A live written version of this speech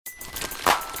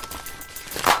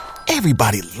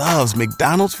Everybody loves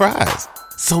McDonald's fries.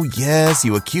 So yes,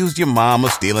 you accused your mom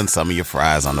of stealing some of your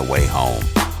fries on the way home.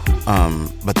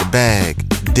 But the bag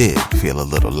did feel a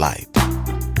little light.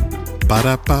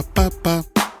 Ba-da-ba-ba-ba.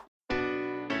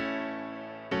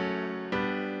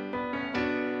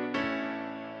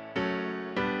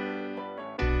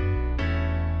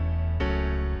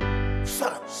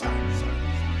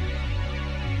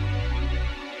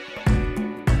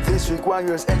 This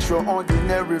requires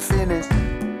extraordinary fitness.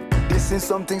 This is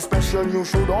something special, you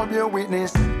should all be a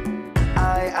witness.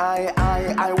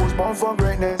 I was born for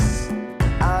greatness.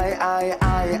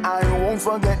 I won't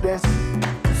forget this.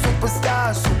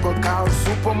 Superstars, supercars,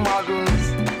 supermodels.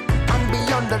 I'm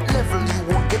beyond that level, you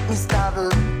won't get me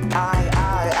started.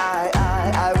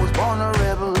 I was born a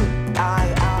rebel.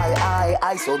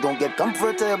 So don't get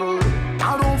comfortable.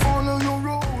 I don't follow your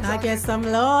rules. I guess I'm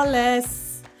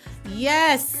lawless.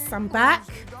 Yes, I'm back.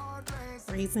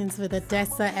 Reasons with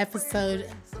Odessa, episode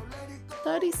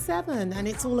 37, and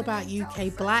it's all about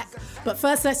UK Black. But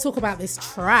first, let's talk about this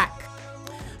track.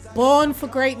 Born for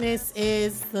Greatness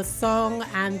is the song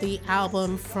and the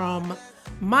album from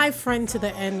my friend to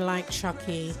the end like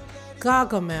Chucky,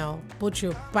 Gargamel,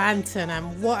 Buju Banton,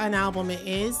 and what an album it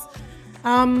is.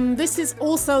 This is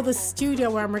also the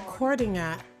studio where I'm recording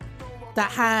at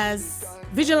that has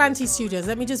Vigilante Studios.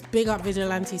 Let me just big up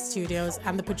Vigilante Studios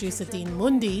and the producer Dean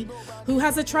Mundy, who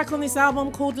has a track on this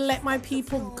album called Let My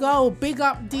People Go. Big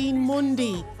up Dean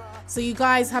Mundy. So you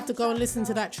guys have to go and listen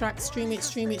to that track, stream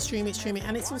it.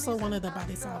 And it's also one of the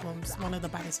baddest albums, one of the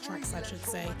baddest tracks, I should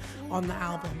say, on the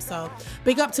album. So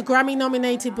big up to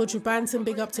Grammy-nominated Buju Banton,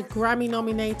 big up to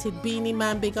Grammy-nominated Beanie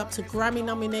Man, big up to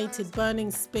Grammy-nominated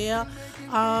Burning Spear.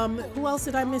 Who else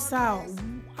did I miss out?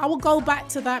 I will go back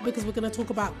to that because we're going to talk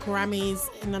about Grammys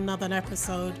in another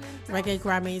episode, reggae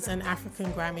Grammys and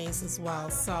African Grammys as well.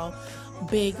 So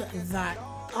big that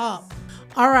up.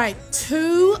 All right,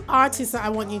 2 artists that I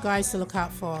want you guys to look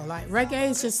out for. Like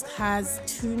reggae just has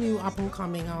 2 new up and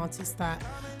coming artists that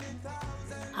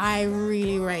I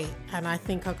really rate and I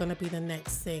think are going to be the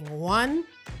next thing. One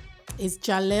is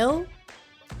Jalil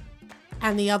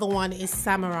and the other one is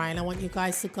Samurai. And I want you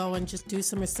guys to go and just do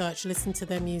some research, listen to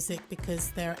their music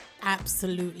because they're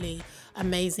absolutely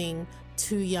amazing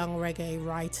 2 young reggae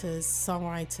writers,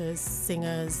 songwriters,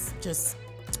 singers, just,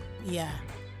 yeah.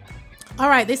 All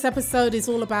right, this episode is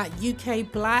all about UK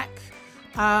Black.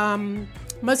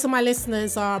 Most of my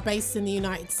listeners are based in the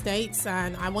United States,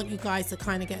 and I want you guys to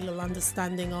kind of get a little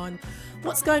understanding on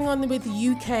what's going on with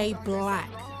UK Black,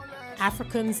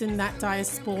 Africans in that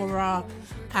diaspora,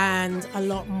 and a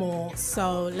lot more.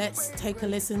 So let's take a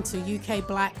listen to UK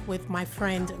Black with my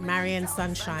friend Marianne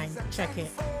Sunshine. Check it.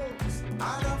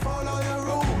 I don't follow your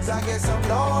rules, I guess I'm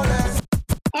lawless.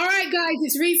 All right, guys,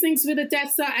 it's Reasons with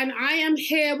Odessa, and I am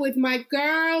here with my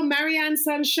girl, Marianne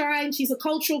Sunshine. She's a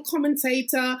cultural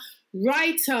commentator,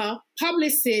 writer,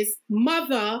 publicist,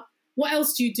 mother. What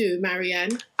else do you do,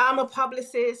 Marianne? I'm a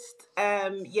publicist,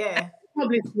 yeah.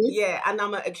 Publicist? Yeah, and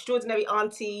I'm an extraordinary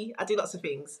auntie. I do lots of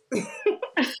things.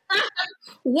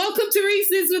 Welcome to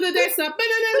Reasons with Odessa.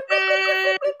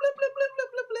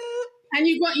 And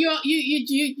you got your,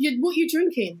 what you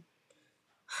drinking?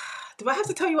 Do I have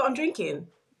to tell you what I'm drinking?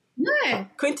 Yeah.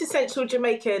 Quintessential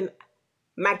Jamaican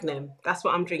Magnum. That's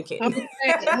what I'm drinking. Okay.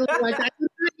 I don't know how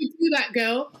you do that,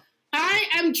 girl. I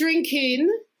am drinking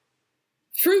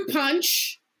fruit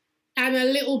punch and a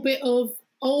little bit of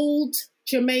old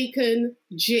Jamaican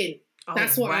gin.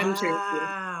 That's what I'm drinking.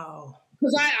 Wow.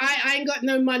 Because I ain't got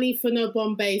no money for no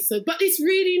Bombay, but it's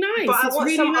really nice. But it's I want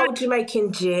really some nice. old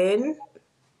Jamaican gin.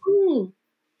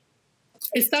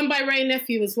 It's done by Ray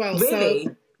Nephew as well. Really?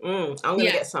 So, I'm gonna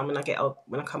get some when I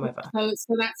come over.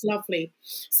 So that's lovely.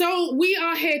 So we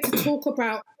are here to talk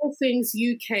about all things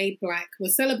UK Black. We're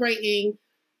celebrating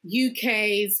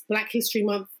UK's Black History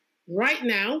Month right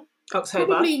now. October.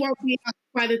 Probably won't be out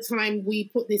by the time we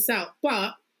put this out,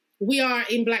 but we are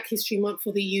in Black History Month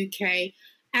for the UK.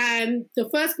 And the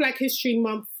first Black History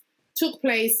Month took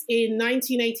place in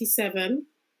 1987,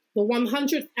 the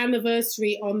 100th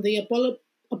anniversary on the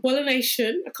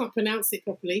abolition, I can't pronounce it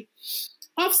properly,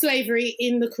 of slavery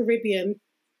in the Caribbean.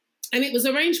 And it was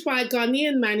arranged by a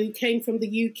Ghanaian man who came from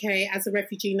the UK as a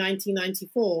refugee in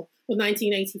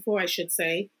 1984, I should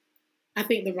say. I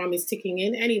think the rum is ticking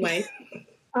in. Anyway,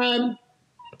 I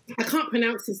can't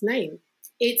pronounce his name.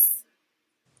 It's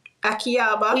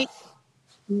Akiyaba.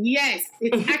 Yes,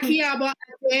 it's Akiyaba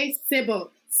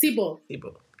Sibo.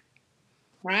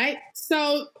 Right?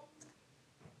 So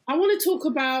I want to talk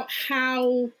about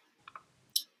how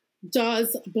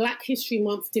does Black History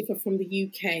Month differ from the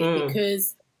UK?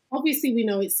 Because obviously we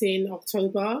know it's in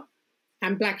October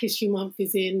and Black History Month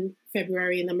is in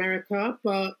February in America.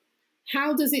 But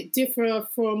how does it differ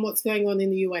from what's going on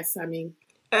in the US, I mean?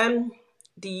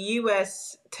 The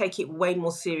US take it way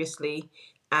more seriously,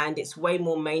 and it's way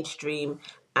more mainstream.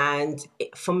 And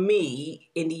for me,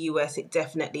 in the US, it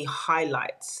definitely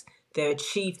highlights their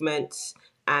achievements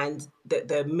and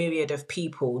the myriad of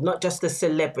people, not just the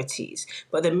celebrities,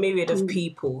 but the myriad of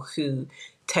people who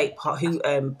take part, who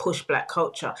push Black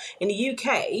culture. In the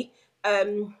UK,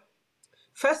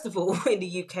 first of all, in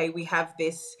the UK, we have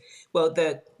this, well,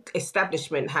 the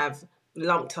establishment have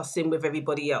lumped us in with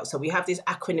everybody else. So we have this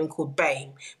acronym called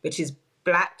BAME, which is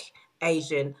Black,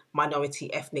 Asian,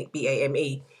 Minority, Ethnic,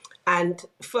 BAME. And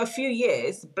for a few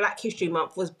years, Black History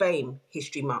Month was BAME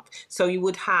History Month. So we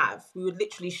would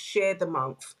literally share the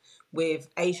month with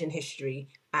Asian history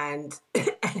and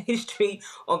history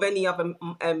of any other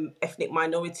ethnic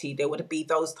minority. There would be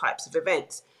those types of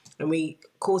events. And we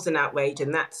caused an outrage,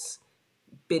 and that's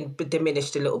been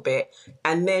diminished a little bit.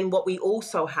 And then what we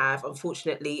also have,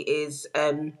 unfortunately, is,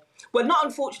 well, not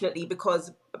unfortunately,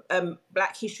 because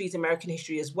Black history is American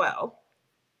history as well,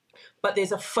 but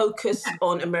there's a focus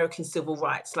on American civil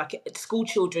rights. Like school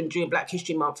children during Black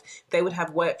History Month, they would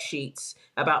have worksheets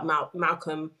about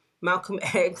Malcolm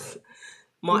X,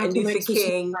 Martin Luther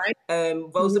King,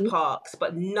 Rosa Parks,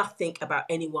 but nothing about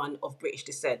anyone of British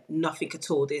descent. Nothing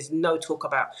at all. There's no talk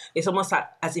about. It's almost like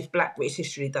as if Black British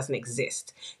history doesn't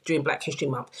exist during Black History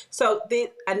Month. So,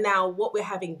 and now what we're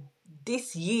having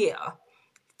this year,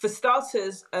 for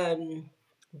starters,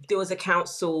 there was a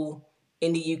council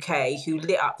in the UK who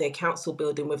lit up their council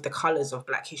building with the colours of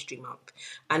Black History Month,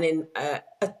 and then a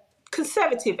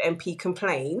Conservative MP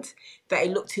complained that it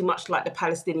looked too much like the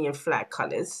Palestinian flag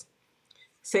colours.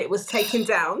 So it was taken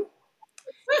down.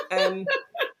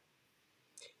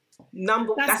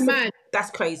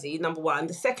 That's crazy, number one.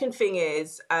 The second thing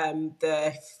is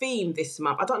the theme this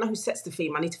month. I don't know who sets the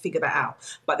theme. I need to figure that out.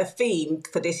 But the theme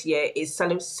for this year is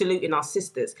saluting our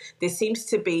sisters. There seems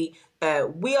to be,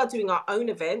 we are doing our own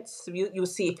events. So you'll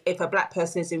see if a Black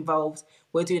person is involved,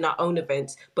 we're doing our own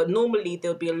events. But normally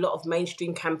there'll be a lot of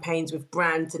mainstream campaigns with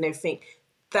brands and everything.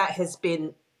 That has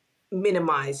been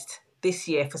minimised this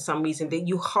year for some reason. That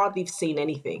you hardly have seen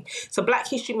anything. So Black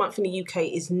History Month in the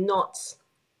UK is not,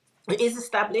 it is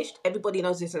established. Everybody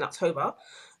knows this in October.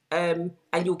 And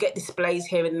you'll get displays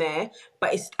here and there,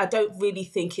 but I don't really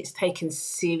think it's taken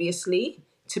seriously,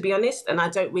 to be honest. And I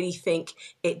don't really think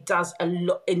it does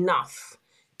enough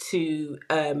to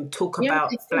talk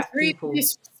about Black people.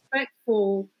 It's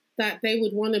disrespectful that they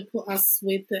would want to put us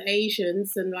with the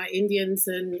Asians and like Indians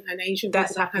and Asian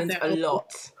That's people happened that have a their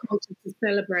lot. culture to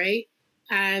celebrate,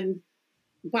 and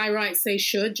by rights they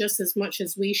should just as much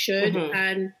as we should.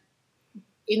 And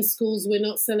in schools, we're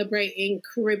not celebrating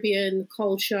Caribbean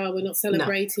culture. We're not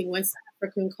celebrating West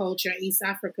African culture, East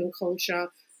African culture,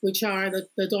 which are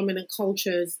the dominant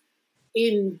cultures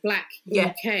in Black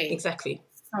UK. Exactly.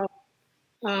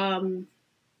 So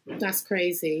that's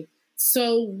crazy.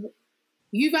 So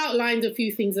you've outlined a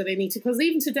few things that they need to, because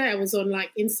even today I was on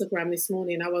like Instagram this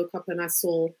morning. I woke up and I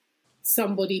saw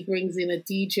somebody brings in a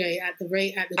DJ at the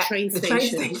train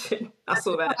station. I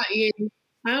saw that.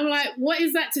 I'm like, what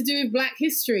is that to do with Black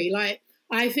history? Like,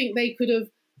 I think they could have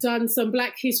done some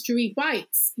Black history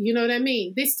bites. You know what I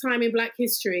mean? This time in Black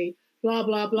history, blah,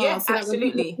 blah, blah. Yeah, so absolutely.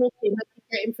 that when people talking,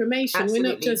 they get information. Absolutely.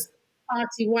 We're not just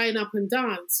party, wine up and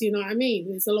dance. You know what I mean?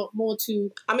 There's a lot more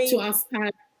to us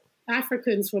as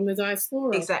Africans from the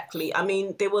diaspora. Exactly. I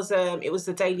mean, there was it was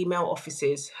the Daily Mail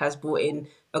offices has brought in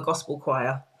a gospel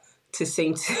choir to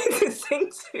sing to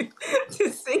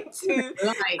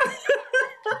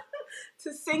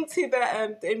to sing to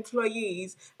the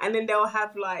employees, and then they'll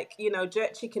have like, you know,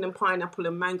 jerk chicken and pineapple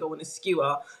and mango on a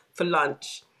skewer for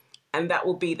lunch, and that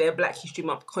will be their Black History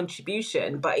Month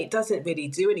contribution. But it doesn't really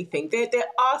do anything. There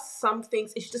are some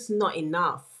things. It's just not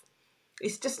enough.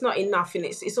 It's just not enough, and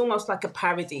it's almost like a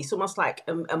parody. It's almost like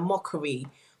a mockery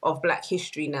of Black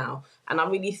history now. And I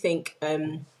really think,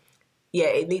 there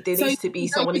needs to be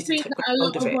someone needs to take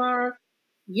hold of it. Our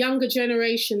younger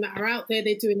generation that are out there,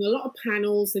 they're doing a lot of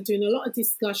panels, they're doing a lot of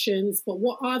discussions, but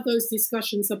what are those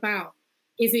discussions about?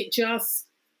 Is it just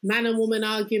man and woman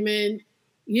argument?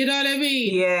 You know what I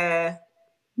mean? Yeah.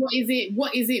 What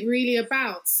is it really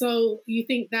about? So you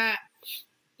think that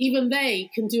even they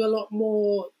can do a lot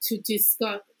more to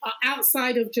discuss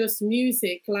outside of just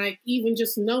music, like even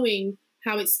just knowing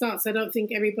how it starts. I don't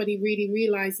think everybody really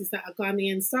realizes that a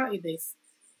Ghanaian started this.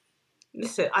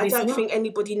 Listen, I don't think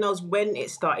anybody knows when it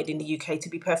started in the UK, to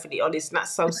be perfectly honest, and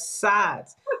that's so sad.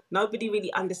 Nobody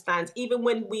really understands. Even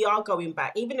when we are going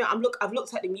back, even though I've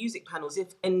looked at the music panels.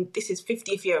 And this is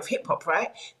 50th year of hip hop, right?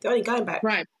 They're only going back.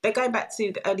 Right. They're going back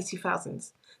to the early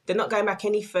 2000s. They're not going back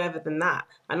any further than that.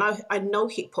 And I know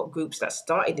hip hop groups that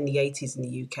started in the 80s in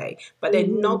the UK, but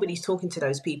then nobody's talking to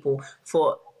those people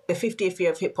for the 50th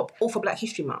year of hip hop or for Black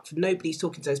History Month. Nobody's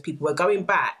talking to those people. We're going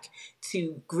back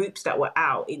to groups that were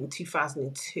out in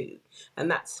 2002,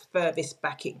 and that's furthest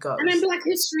back it goes. And then Black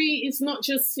History is not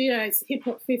just it's hip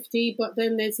hop 50, but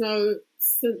then there's no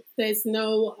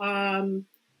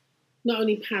not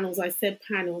only panels. I said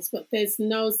panels, but there's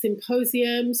no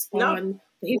symposiums on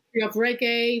the history of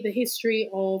reggae, the history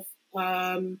of.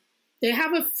 They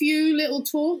have a few little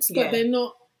talks, but they're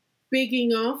not big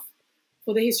enough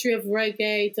for the history of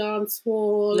reggae,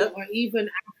 dancehall, or even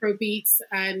Afrobeats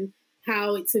and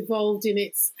how it's evolved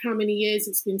in how many years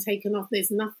it's been taken off. There's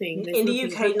nothing. In the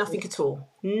UK, nothing at all.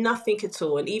 Nothing at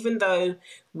all. And even though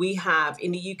we have,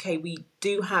 in the UK, we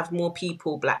do have more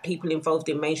people, Black people involved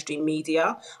in mainstream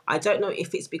media. I don't know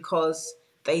if it's because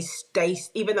they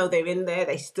even though they're in there,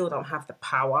 they still don't have the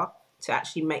power to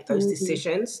actually make those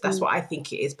decisions. That's what I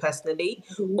think it is personally.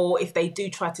 Or if they do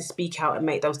try to speak out and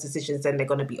make those decisions, then they're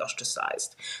going to be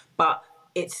ostracized. But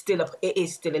it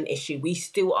is still an issue. We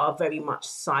still are very much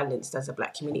silenced as a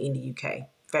Black community in the UK.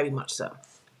 Very much so.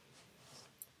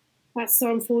 That's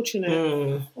so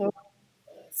unfortunate.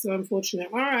 So unfortunate.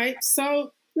 All right.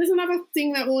 So there's another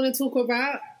thing that we want to talk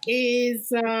about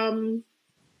is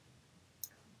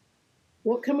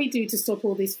what can we do to stop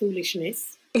all this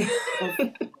foolishness of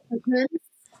Africans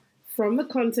from the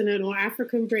continent, or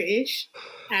African British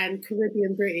and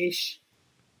Caribbean British?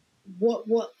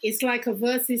 What it's like a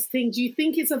versus thing. Do you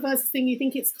think it's a versus thing? You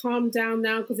think it's calmed down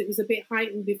now because it was a bit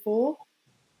heightened before?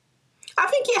 I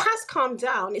think it has calmed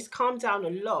down. It's calmed down a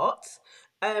lot.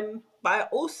 But I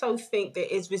also think there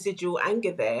is residual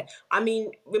anger there. I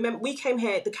mean, remember, we came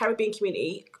here, the Caribbean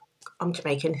community, I'm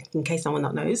Jamaican, in case someone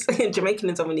not knows, Jamaican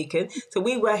and Dominican. So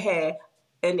we were here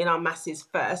and in our masses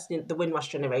first, in the Windrush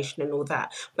generation and all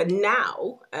that. But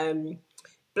now,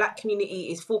 Black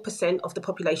community is 4% of the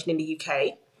population in the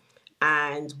UK,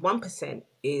 and 1%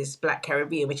 is Black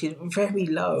Caribbean, which is very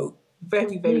low,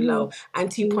 very, very low. And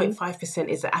 2.5%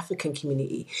 is the African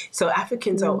community. So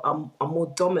Africans are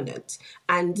more dominant.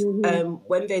 And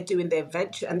when they're doing their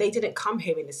venture, and they didn't come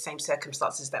here in the same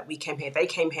circumstances that we came here. They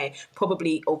came here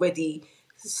probably already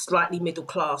slightly middle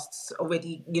class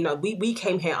already. You know, we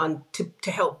came here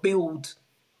to help build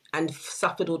and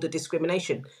suffered all the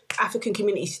discrimination. African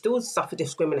communities still suffer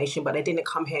discrimination, but they didn't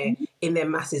come here in their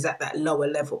masses at that lower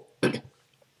level.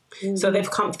 So they've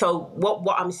come. So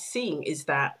what I'm seeing is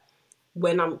that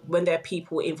when there are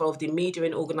people involved in media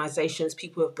and organisations,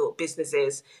 people who have built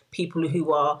businesses, people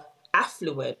who are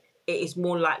affluent, it is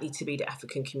more likely to be the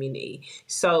African community.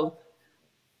 So,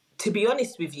 to be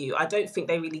honest with you, I don't think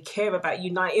they really care about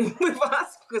uniting with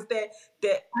us because they're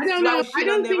I don't know. I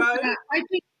don't on their think own. that.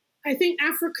 I think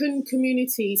African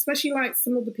community, especially like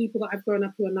some of the people that I've grown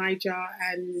up who are Niger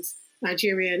and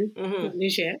Nigerian,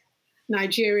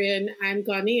 Nigerian and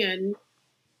Ghanaian,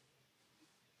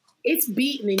 it's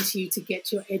beaten into you to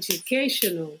get your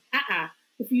educational.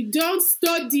 If you don't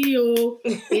study, you're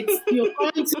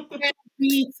going to get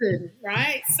beaten,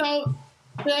 right? So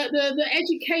the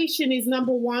education is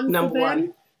number one for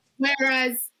them.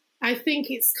 Whereas I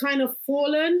think it's kind of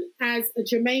fallen as a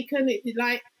Jamaican.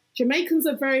 Jamaicans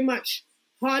are very much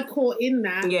hardcore in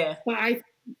that. Yeah. But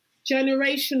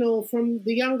generational from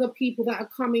the younger people that are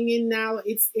coming in now,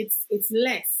 it's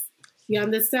less. You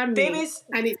understand me? And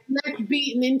it's less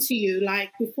beaten into you.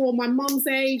 Like before my mum's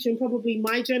age and probably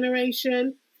my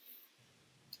generation,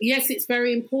 yes, it's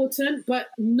very important, but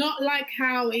not like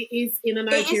how it is in a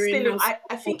Nigerian household.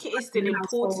 I think it is still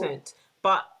important,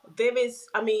 but there is,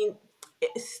 I mean,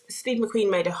 Steve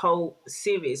McQueen made a whole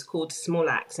series called Small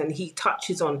Acts, and he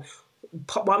touches on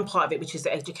one part of it, which is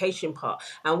the education part.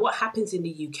 And what happens in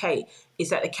the UK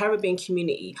is that the Caribbean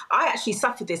community, I actually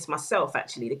suffered this myself,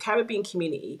 actually. The Caribbean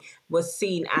community was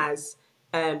seen as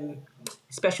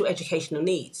special educational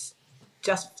needs,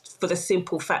 just for the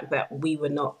simple fact that we were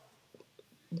not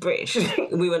British.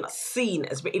 We were not seen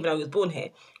as, even though I was born here,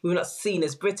 we were not seen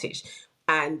as British.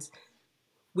 And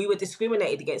we were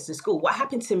discriminated against in school. What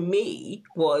happened to me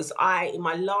was in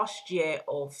my last year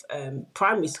of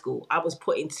primary school, I was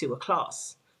put into a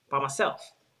class by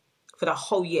myself for the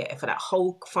whole year, for that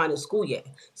whole final school year.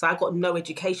 So I got no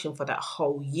education for that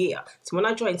whole year. So when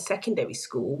I joined secondary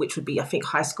school, which would be, I think,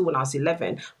 high school when I was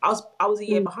 11, I was a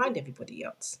year behind everybody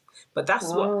else. But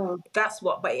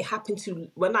but it happened to,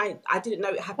 when I didn't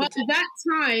know it happened. But at that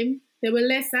time, there were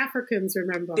less Africans,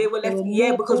 remember? They were left,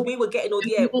 because we were getting all,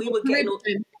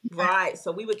 Caribbean. right.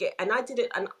 So we were and I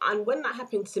didn't, and when that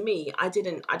happened to me, I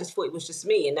just thought it was just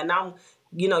me. And then now,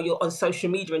 you're on social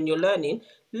media and you're learning.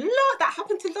 Look, that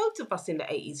happened to loads of us in the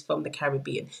 80s from the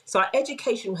Caribbean. So our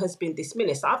education has been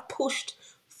diminished. I've pushed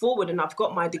forward and I've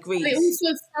got my degrees. It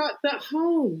also starts at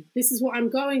home. This is what I'm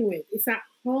going with. It's at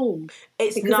home.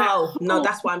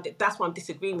 That's why I'm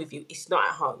disagreeing with you. It's not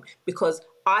at home because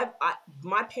my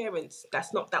parents.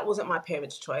 That wasn't my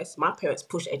parents' choice. My parents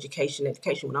pushed education.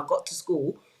 When I got to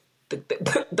school,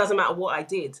 doesn't matter what I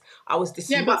did, I was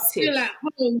disrupted. Yeah, but still at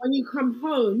home. When you come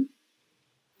home,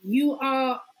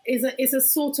 it's a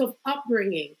sort of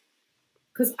upbringing.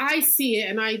 Because I see it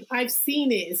and I've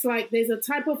seen it. It's like there's a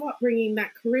type of upbringing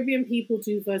that Caribbean people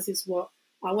do versus what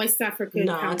our West African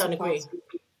counterparts.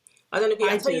 I don't agree.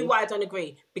 I'll tell you why I don't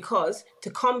agree. Because to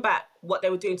combat what they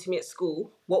were doing to me at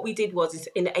school, what we did was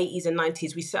in the 80s and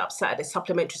 90s, we set up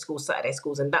supplementary schools, Saturday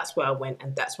schools, and that's where I went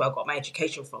and that's where I got my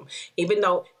education from. Even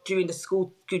though during the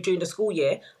school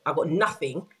year, I got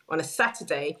nothing, on a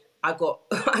Saturday, I got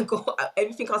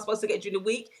everything I was supposed to get during the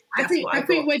week. I think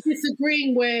we're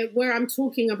disagreeing where I'm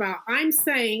talking about. I'm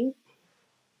saying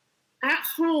at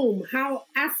home, how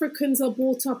Africans are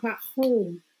brought up at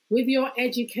home with your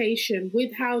education,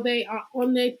 with how they are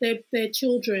on their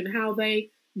children, how they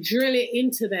drill it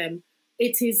into them.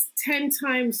 It is 10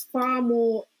 times far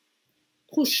more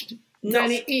pushed than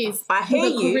it is. I hear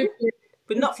you,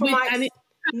 but not from my experience.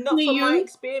 In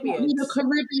the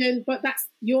Caribbean, but that's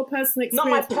your personal experience. Not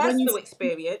my personal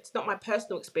experience.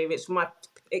 From my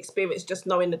experience, just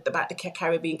knowing about the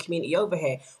Caribbean community over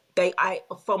here.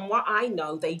 From what I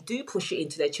know, they do push it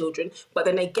into their children, but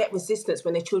then they get resistance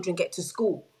when their children get to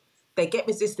school. They do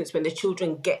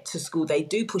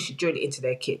push it, drill it into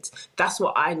their kids. That's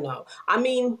what I know. I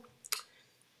mean,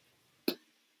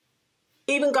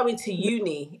 even going to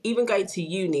uni,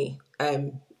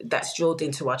 that's drilled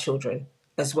into our children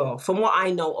as well. From what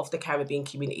I know of the Caribbean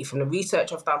community, from the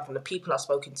research I've done, from the people I've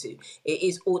spoken to,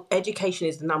 education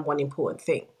is the number one important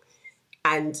thing.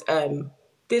 And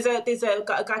there's a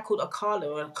guy called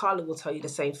Akala, and Akala will tell you the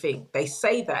same thing. They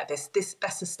say that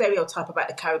that's a stereotype about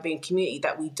the Caribbean community,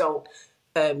 that we don't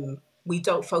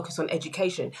focus on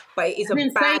education, but it is a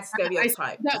bad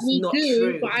stereotype. That we not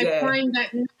do, true. But I find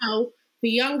that now the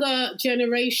younger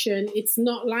generation, it's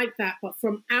not like that. But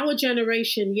from our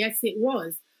generation, yes, it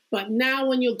was. But now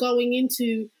when you're going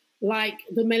into like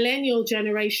the millennial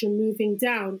generation moving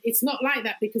down, it's not like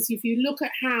that, because if you look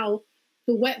at how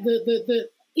the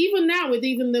even now with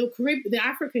even the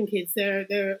African kids,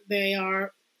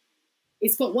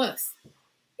 it's got worse.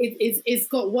 It's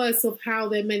got worse of how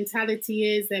their mentality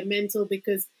is, their mental,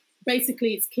 because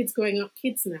basically it's kids growing up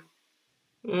kids now.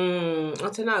 I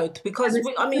don't know, because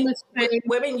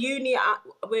we're in uni.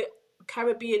 We're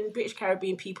British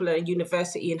Caribbean people are in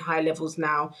university and high levels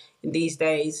now. In these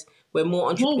days, we're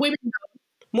more women.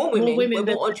 We're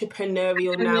more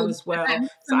entrepreneurial now as well.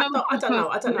 So I don't know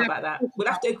about that. We'll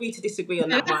have to agree to disagree on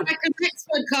that one. That's like a next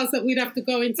podcast that we'd have to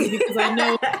go into, because I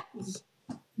know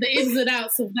the ins and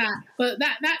outs of that. But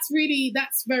that's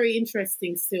very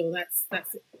interesting still. That's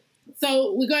it.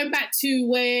 So we're going back to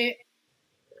where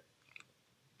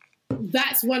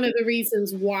that's one of the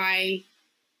reasons why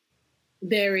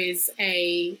there is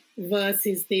a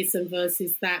versus this and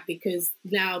versus that, because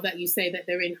now that you say that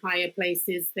they're in higher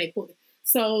places,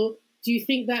 so do you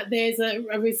think that there's a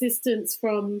resistance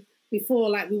from before,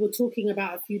 like we were talking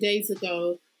about a few days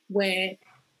ago, where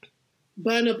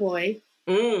Burna Boy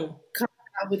come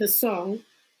out with a song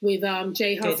with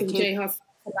J Hus, and J Hus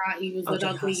about he was an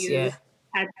ugly youth,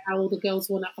 and how all the girls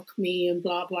want to fuck me and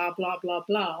blah, blah, blah, blah,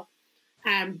 blah.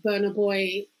 And Burna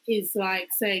Boy is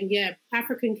like saying, yeah,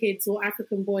 African kids or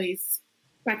African boys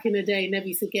back in the day never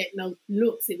used to get no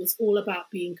looks. It was all about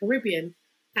being Caribbean,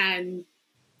 and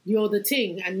you're the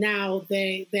thing. And now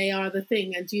they are the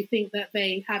thing. And do you think that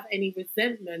they have any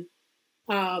resentment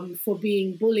for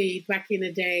being bullied back in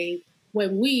the day,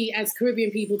 when we as Caribbean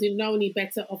people didn't know any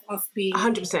better of us being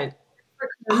 100%.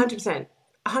 100%.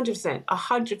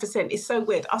 100%. It's so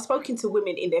weird. I've spoken to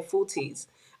women in their 40s,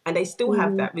 and they still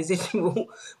have that residual.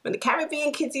 When the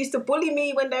Caribbean kids used to bully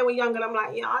me when they were young, and I'm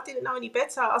like, yeah, I didn't know any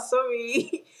better. I'm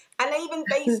sorry. And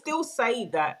they still say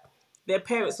that their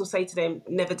parents will say to them,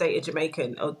 never date a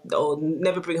Jamaican or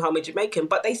never bring home a Jamaican.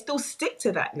 But they still stick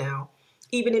to that now.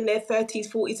 Even in their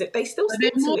 30s, 40s, they still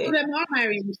stick to it. More of them are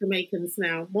marrying Jamaicans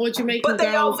now. More Jamaican girls. But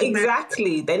they are,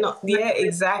 exactly. They're not, yeah,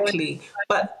 exactly.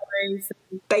 But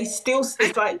they still,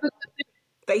 it's like,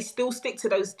 they still stick to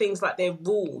those things, like their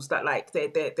rules, their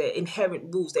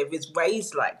inherent rules. They was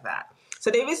raised like that. So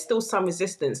there is still some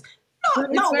resistance. It's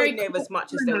Nowhere very near as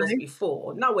much as there was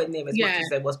before. Nowhere near as much as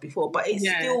there was before. But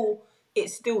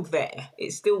it's still there.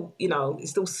 It's still, it's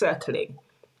still circling.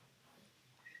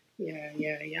 Yeah.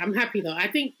 I'm happy though. I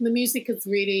think the music has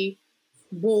really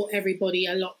brought everybody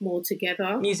a lot more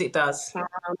together. Music does.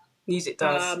 Music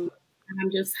does. And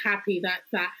I'm just happy that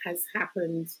has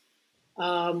happened.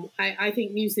 I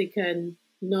think music and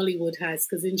Nollywood has,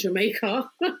 because in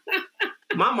Jamaica,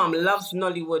 my mum loves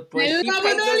Nollywood, boy.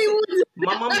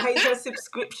 My mum pays her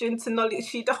subscription to Nollywood.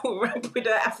 She don't rap with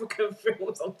her African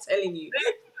films, I'm telling you.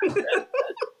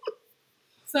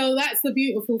 So that's the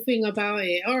beautiful thing about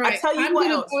it. All right. I tell you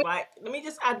what else, right? Let me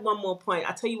just add one more point.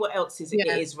 I tell you what else it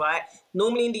is, right?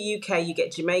 Normally in the UK, you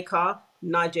get Jamaica,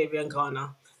 Nigeria, and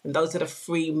Ghana. And those are the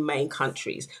three main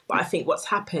countries. But I think what's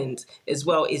happened as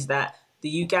well is that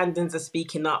the Ugandans are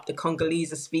speaking up, the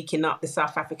Congolese are speaking up, the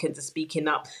South Africans are speaking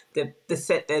up, the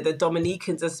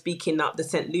Dominicans are speaking up, the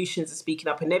St. Lucians are speaking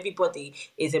up, and everybody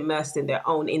is immersed in their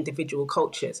own individual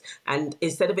cultures. And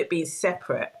instead of it being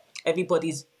separate,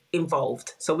 everybody's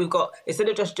involved. So we've got, instead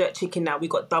of just jerk chicken now, we've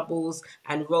got doubles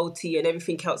and roti and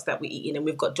everything else that we're eating, and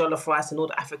we've got jollof rice and all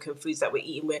the African foods that we're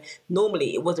eating, where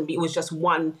normally it was just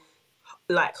one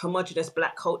like homogenous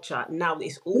black culture. Now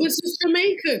it's all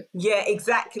Jamaican. Yeah,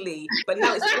 exactly. But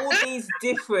now it's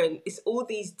all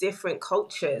these different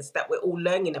cultures that we're all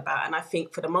learning about, and I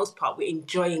think for the most part we're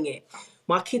enjoying it.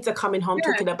 My kids are coming home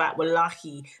talking about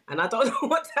wallahi, and I don't know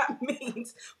what that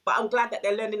means, but I'm glad that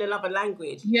they're learning another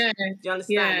language. Yeah. Do you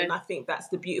understand? And I think that's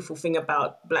the beautiful thing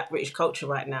about Black British culture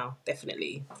right now,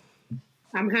 definitely.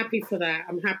 I'm happy for that.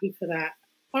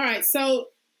 All right, so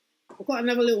I've got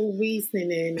another little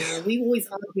reasoning here now. We always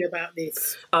argue about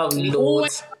this. Oh,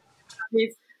 Lord.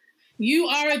 You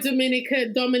are a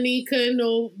Dominican,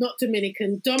 or not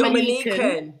Dominican?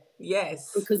 Dominican,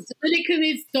 yes. Because Dominican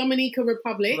is Dominica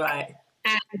Republic. Right.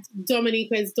 And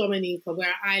Dominica is Dominica,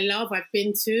 where I've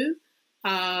been to.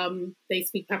 They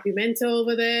speak Papimento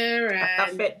over there.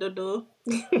 And, I'm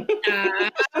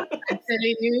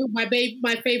telling you, my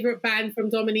favorite band from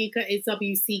Dominica is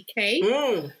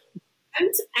WCK.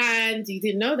 And you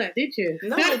didn't know that, did you?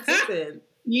 No, I didn't.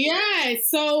 Yeah.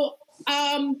 So,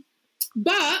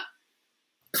 but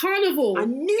Carnival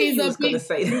is a big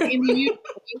thing in the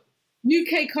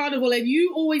UK Carnival, and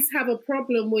you always have a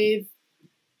problem with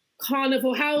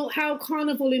Carnival. How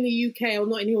Carnival in the UK or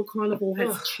Notting Hill Carnival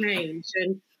has changed,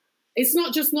 and it's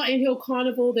not just Notting Hill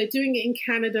Carnival. They're doing it in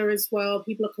Canada as well.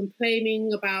 People are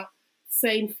complaining about the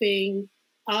same thing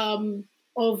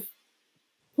of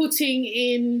putting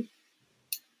in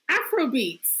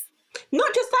Afrobeats.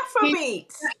 Not just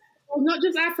Afrobeats. Not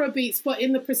just Afrobeats, but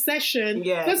in the procession.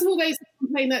 Yeah. First of all, they used to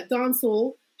complain that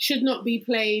dancehall should not be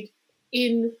played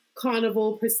in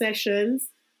carnival processions,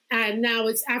 and now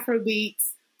it's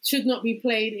Afrobeats should not be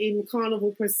played in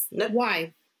carnival.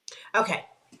 Why? Okay.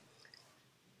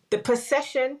 The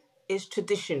procession is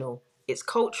traditional. It's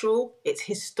cultural. It's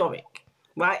historic.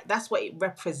 Right? That's what it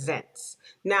represents.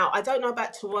 Now, I don't know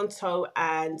about Toronto,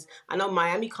 and I know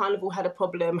Miami Carnival had a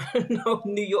problem. I know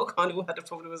New York Carnival had a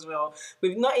problem as well.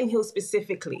 With Notting Hill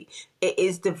specifically, it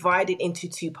is divided into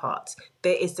two parts.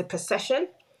 There is the procession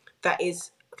that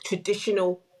is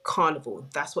traditional carnival.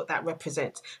 That's what that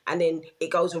represents. And then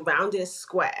it goes around in a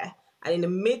square. And in the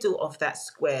middle of that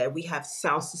square, we have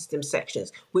sound system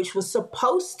sections, which was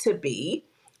supposed to be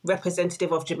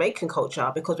representative of Jamaican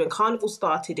culture, because when carnival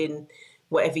started in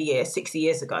whatever year, 60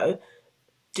 years ago,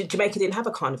 Jamaica didn't have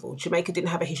a carnival. Jamaica didn't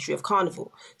have a history of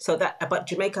carnival. But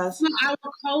Jamaica's... It's not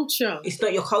our culture. It's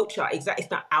not your culture. Exactly.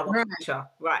 It's not our culture.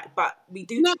 Right. But we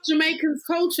do... It's not Jamaican's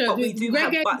culture. But we do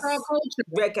reggae have... is our culture.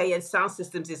 Reggae and sound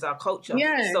systems is our culture.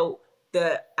 Yeah. So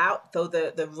the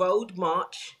road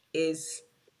march is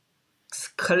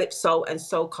calypso and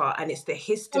soca, and it's the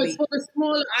history. It's for the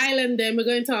small island then. We're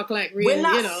going to talk like real, We're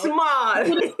not smart.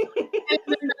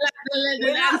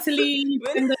 The Antilles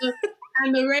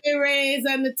and the Ray Rays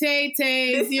and the Tay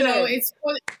Tays, it's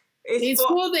for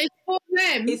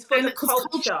them. It's for the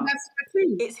culture. That's the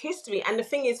thing. It's history. And the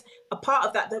thing is, a part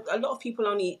of that, a lot of people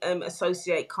only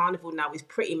associate carnival now with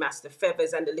pretty mass, the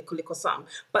feathers and the little something.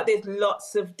 But there's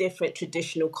lots of different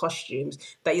traditional costumes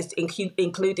that used to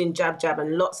including jab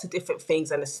and lots of different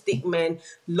things, and the stick men,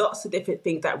 lots of different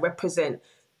things that represent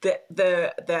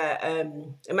the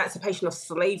emancipation of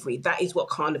slavery. That is what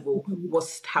carnival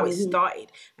was, how it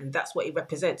started, and that's what it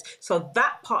represents. So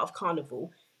that part of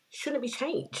carnival shouldn't be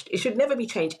changed. It should never be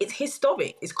changed. It's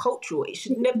historic. It's cultural. It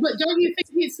should never. But don't you think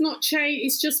it's not changed?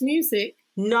 It's just music.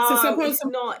 So No, suppose it's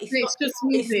not. It's not. it's just It's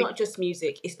music. not just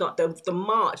music. It's not the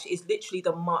march. Is literally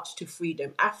the march to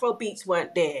freedom. Afro beats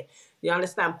weren't there. You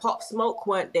understand? Pop Smoke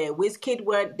weren't there. Wizkid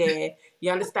weren't there.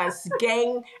 You understand?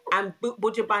 Skeng and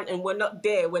Buju Banton were not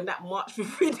there when that march for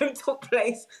freedom took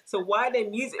place. So why their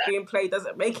music being played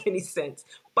doesn't make any sense.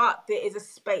 But there is a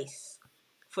space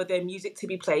for their music to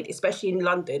be played, especially in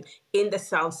London, in the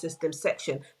sound system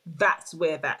section. That's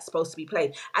where that's supposed to be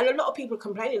played. And a lot of people are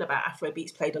complaining about Afro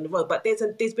beats played on the road, but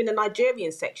there's been a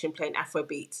Nigerian section playing Afro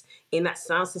beats in that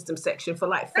sound system section for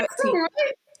like That's all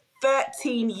right.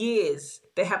 13 years.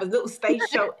 They have a little stage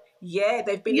show. Yeah,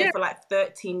 they've been there Yeah. for like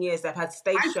 13 years. They've had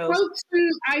stage I shows.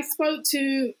 spoke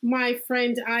to my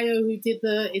friend Ayo, who did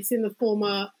it's in the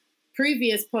former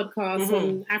previous podcast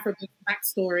on Afrobeat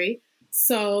backstory.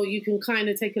 So you can kind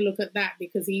of take a look at that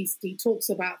because he talks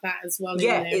about that as well.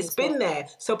 Yeah, it's been there.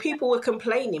 So people were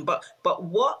complaining, but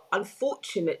what,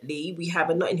 unfortunately, we have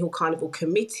a Notting Hill Carnival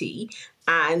committee,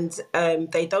 and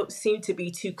they don't seem to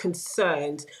be too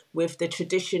concerned with the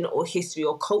tradition or history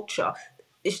or culture.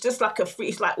 It's just like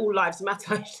it's like all lives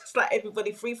matter. It's just like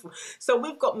everybody free from. So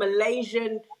we've got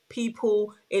Malaysian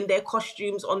people in their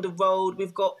costumes on the road.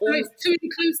 We've got all. So it's too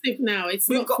inclusive now.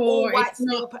 We've got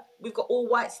all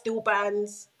white steel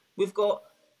bands. We've got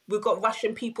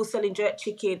Russian people selling jerk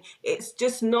chicken. It's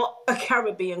just not a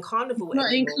Caribbean carnival not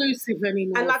anymore. inclusive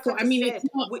anymore. And like I mean, it's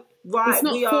not.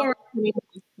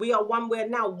 We're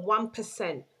now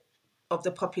 1% of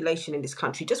the population in this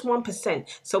country, just 1%.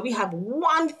 So we have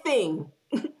one thing,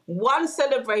 one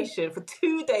celebration for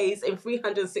 2 days in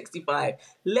 365.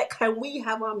 Can we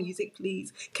have our music,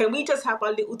 please? Can we just have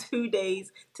our little 2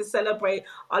 days to celebrate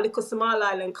our little Somali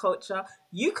Island culture?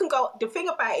 You can go. The thing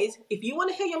about it is, if you want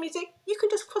to hear your music, you can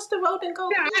just cross the road and go.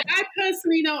 Yeah, I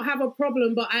personally don't have a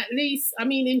problem, but at least, I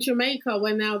mean, in Jamaica,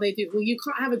 when now they do, well, you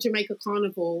can't have a Jamaica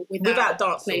carnival without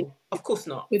dancing. Of course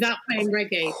not. Without playing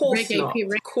reggae. Of course not.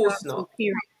 Of course not.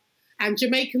 Period. And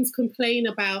Jamaicans complain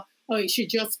about, it should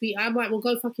just be. I'm like, well,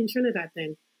 go fucking Trinidad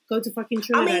then. Go to fucking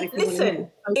Trinidad. I mean,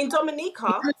 listen, in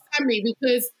Dominica,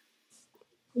 because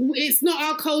it's not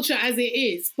our culture as it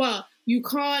is, but you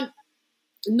can't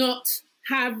not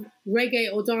have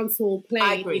reggae or dancehall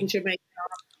played in Jamaica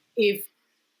if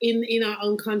in our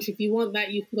own country. If you want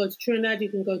that, you can go to Trinidad, you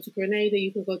can go to Grenada,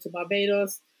 you can go to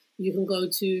Barbados, you can go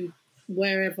to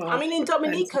wherever. I mean, in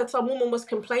Dominica, some woman was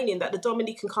complaining that the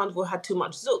Dominican carnival had too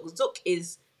much zouk. Zouk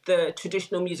is the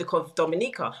traditional music of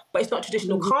Dominica, but it's not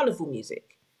traditional carnival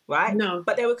music, right? No.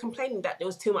 But they were complaining that there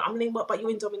was too much. I mean, but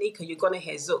you're in Dominica, you're going to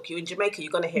hear zouk. You're in Jamaica,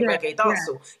 you're going to hear reggae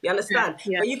dancehall. You understand?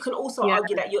 But you can also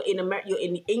argue that you're in you're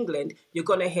in England, you're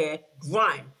going to hear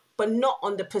grime, but not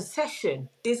on the procession.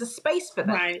 There's a space for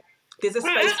that. Right. There's a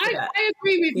space for that. I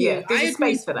agree with you. Yeah, there's a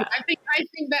space for that. I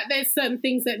think that there's certain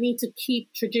things that need to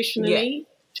keep tradition,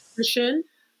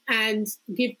 and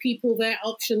give people their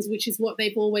options, which is what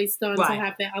they've always done to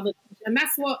have their other. And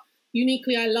that's what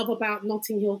uniquely I love about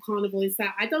Notting Hill Carnival is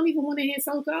that I don't even want to hear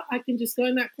soca. I can just go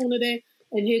in that corner there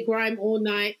and hear grime all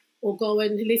night, or go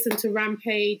and listen to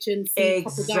Rampage and see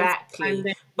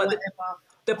exactly. But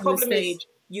the problem is,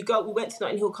 we went to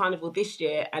Notting Hill Carnival this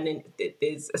year, and then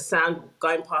there's a sound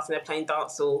going past and they're playing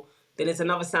dancehall. Then there's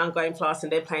another sound going past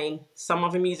and they're playing some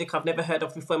other music I've never heard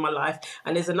of before in my life.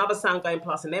 And there's another sound going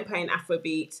past and they're playing Afro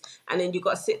beats. And then you've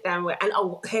got to sit down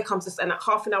here comes this, and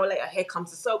half an hour later, here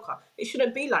comes the soca. It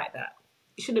shouldn't be like that.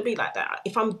 It shouldn't be like that.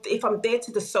 If I'm there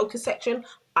to the soca section,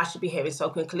 I should be hearing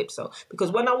soca and calypso.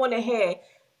 Because when I want to hear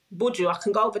Buju, I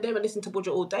can go over there and listen to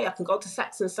Buju all day. I can go to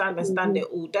Saxon Sound and stand there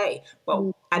all day,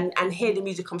 and hear the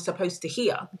music I'm supposed to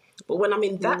hear. But when I'm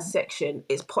in that section,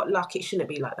 it's potluck. It shouldn't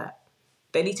be like that.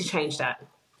 They need to change that.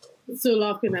 So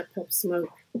laughing at Pop Smoke.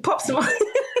 Pop Smoke.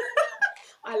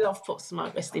 I love Pop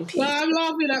Smoke. Rest in peace. Well, I'm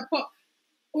laughing at Pop.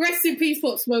 Rest in peace,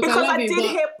 Pop Smoke. Because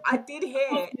I did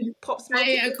hear Pop Smoke.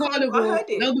 At a carnival. I heard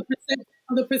it.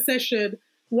 On the procession,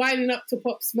 winding up to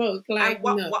Pop Smoke. Like,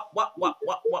 and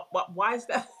what? Why is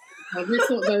that? No, let's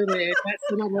not go there.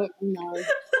 That's another. No,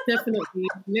 definitely.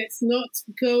 Let's not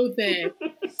go there.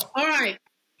 All right.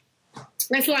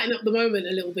 Let's lighten up the moment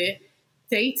a little bit.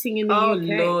 Dating in the UK. Oh,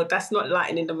 Lord, that's not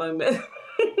lightening the moment.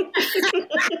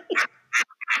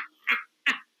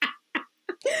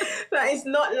 That is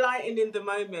not lightening the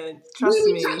moment. Trust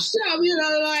me. Touched up,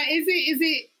 is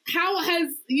it? How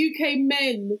has UK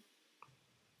men,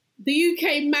 the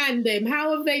UK man, them?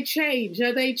 How have they changed?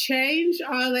 Are they changed?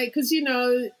 Are they? Because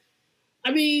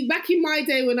I mean, back in my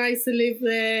day when I used to live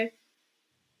there,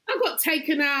 I got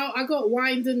taken out, I got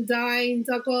wined and dined,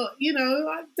 I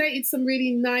dated some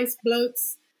really nice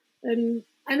blokes, and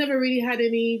I never really had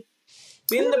any...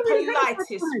 In the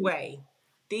politest way,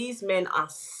 these men are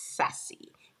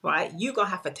sassy. right? You gonna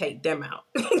have to take them out.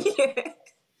 Yeah.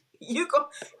 You go.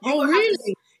 Oh,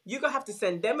 really? You gonna have to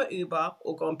send them an Uber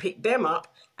or go and pick them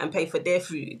up and pay for their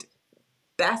food.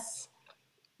 That's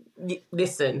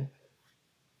listen,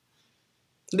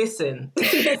 listen,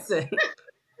 listen.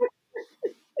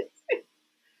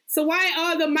 So why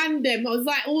are the man them? Or is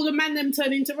like all the man them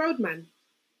turn into roadman?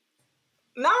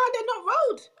 Nah, they're not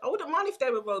road. I wouldn't mind if they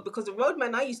were road because the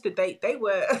roadmen I used to date, they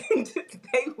were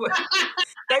they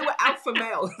were alpha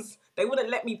males. They wouldn't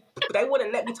let me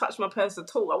touch my purse at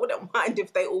all. I wouldn't mind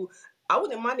if they all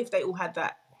had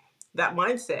that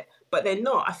mindset. But they're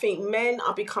not. I think men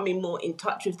are becoming more in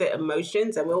touch with their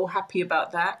emotions and we're all happy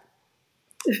about that.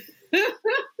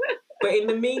 But in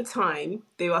the meantime,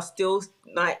 there are still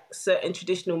like certain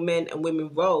traditional men and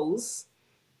women roles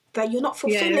that you're not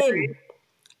fulfilling. Yeah,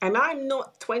 and I'm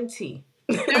not 20.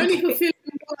 they're only fulfilling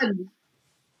one.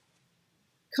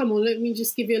 Come on, let me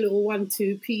just give you a little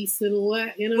 1-2 piece and all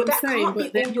that. You know what I'm saying?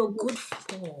 Can't be all you're good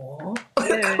for. Yeah.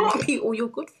 That can't be all you're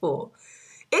good for.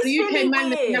 It's the UK really man,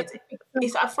 weird.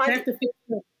 I find they have to fix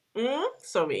up.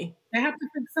 Sorry. They have to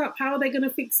fix up. How are they going to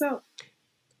fix up?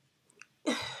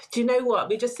 Do you know what?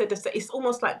 We just said this. It's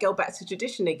almost like go back to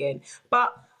tradition again.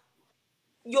 But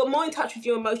you're more in touch with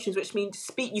your emotions, which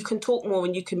means you can talk more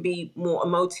and you can be more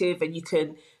emotive and you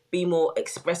can be more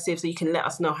expressive so you can let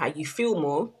us know how you feel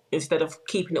more instead of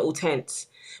keeping it all tense.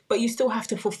 But you still have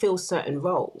to fulfill certain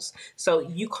roles. So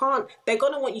you can't, they're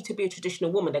going to want you to be a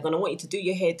traditional woman. They're going to want you to do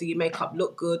your hair, do your makeup,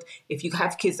 look good. If you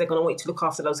have kids, they're going to want you to look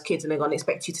after those kids and they're going to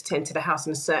expect you to tend to the house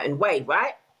in a certain way,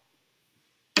 right?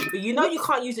 But you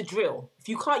can't use a drill. If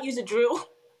you can't use a drill,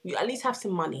 you at least have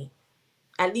some money.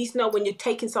 At least know when you're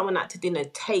taking someone out to dinner,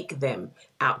 take them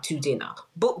out to dinner.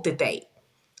 Book the date.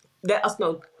 Let us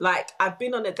know. Like, I've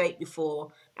been on a date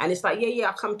before and it's like, yeah,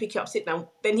 I'll come pick you up, sit down.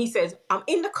 Then he says, I'm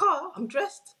in the car, I'm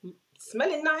dressed,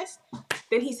 smelling nice.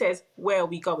 Then he says, where are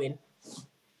we going?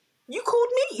 You called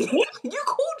me. You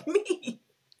called me.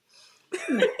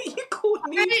 You called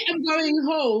me. I am going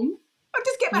home. I'll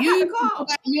just get back out of the car. You go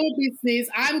about your business.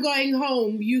 I'm going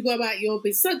home. You go about your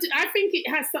business. So I think it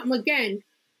has something, again,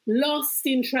 lost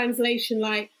in translation.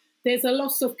 Like, there's a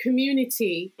loss of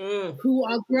community who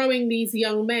are growing these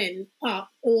young men up,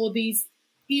 or these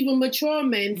even mature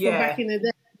men from back in the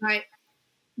day. Like,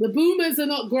 the boomers are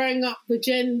not growing up. The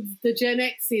Gen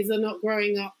X's are not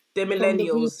growing up. The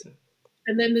millennials.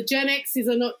 And then the Gen X's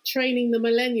are not training the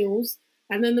millennials.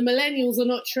 And then the millennials are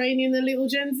not training the little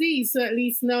Gen Zs. So at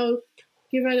least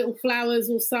give her little flowers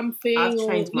or something. I've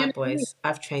trained my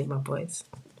boys.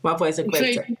 My boys are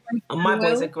great. My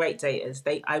boys are great daters.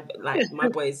 My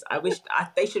boys. I wish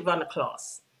they should run a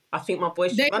class. I think my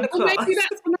boys should run a class. Maybe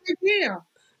that's an idea.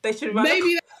 They should run. They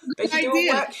should do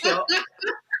a workshop.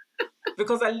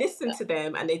 Because I listen to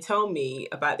them and they tell me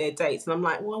about their dates, and I'm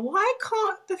like, well, why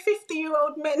can't the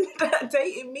 50-year-old men that are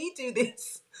dating me do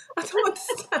this? I don't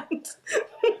understand.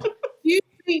 You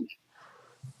think?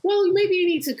 Well, maybe you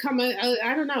need to come. I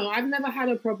don't know. I've never had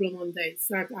a problem on dates.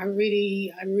 Like, I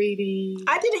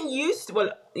didn't used to.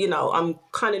 Well, I'm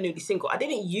kind of newly single. I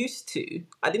didn't used to.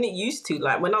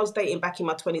 Like, when I was dating back in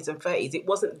my 20s and 30s, it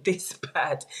wasn't this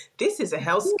bad. This is a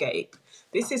hellscape.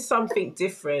 This is something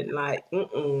different. Like,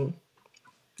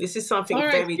 this is something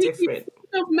very different.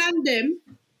 Of mandem,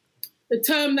 the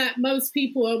term that most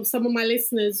people, some of my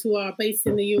listeners who are based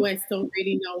in the US, don't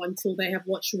really know until they have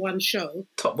watched one show.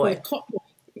 Top Boy.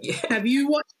 Yeah. Have you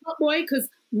watched Top Boy? Because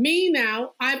me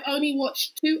now, I've only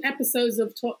watched 2 episodes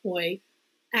of Top Boy,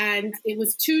 and it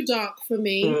was too dark for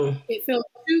me. It felt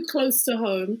too close to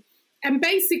home. And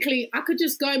basically, I could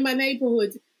just go in my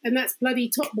neighborhood, and that's bloody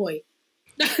Top Boy.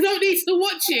 I don't need to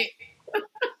watch it.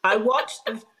 I watched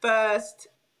the first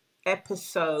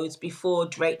episodes before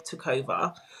Drake took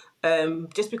over,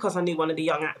 just because I knew one of the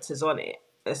young actors on it.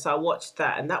 So I watched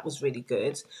that, and that was really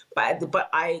good. But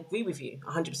I agree with you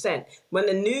 100%. When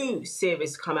the new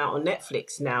series come out on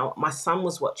Netflix now, my son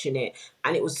was watching it,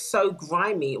 and it was so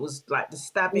grimy. It was like the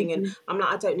stabbing, and I'm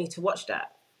like, I don't need to watch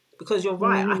that, because you're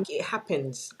right. It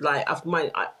happens. Like,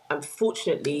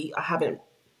 unfortunately, I haven't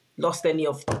lost any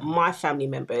of my family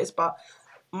members, but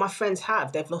my friends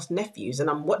have. They've lost nephews, and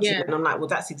I'm watching it, and I'm like, well,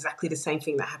 that's exactly the same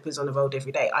thing that happens on the road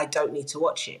every day. I don't need to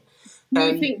watch it. Do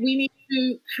you think we need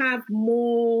to have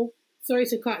more? Sorry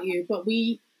to cut you, but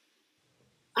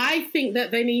I think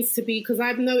that there needs to be, because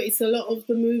I've noticed a lot of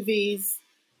the movies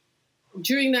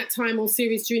during that time or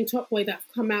series during Top Boy that have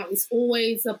come out, it's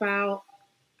always about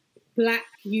Black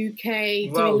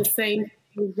UK doing the same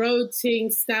thing, road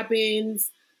thing,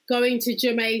 stabbings, going to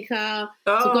Jamaica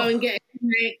to go and get a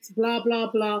connect, blah,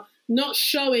 blah, blah, not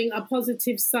showing a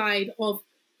positive side of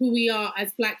who we are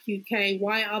as Black UK.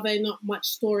 Why are there not much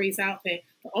stories out there?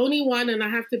 The only one, and I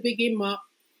have to big him up,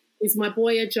 is my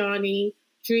boy Ajani,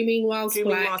 Dreaming Whilst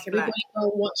Black. Everybody go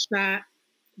watch that,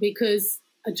 because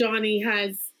Ajani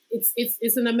has,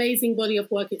 it's an amazing body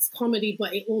of work. It's comedy,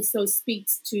 but it also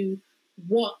speaks to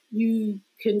what you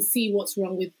can see what's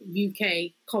wrong with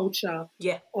UK culture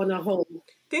on a whole.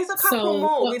 There's a couple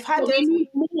more. We've had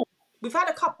more. We've had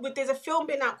a couple. There's a film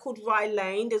been out called Rye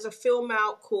Lane. There's a film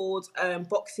out called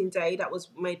Boxing Day that was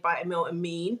made by Emil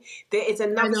Amin. There is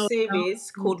another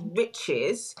series called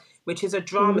Riches, which is a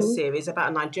drama series about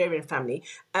a Nigerian family.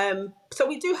 So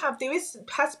we do have,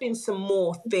 has been some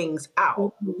more things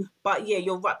out. But yeah,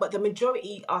 you're right. But the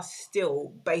majority are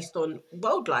still based on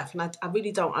wildlife, and I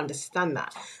really don't understand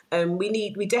that.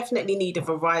 We definitely need a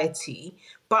variety.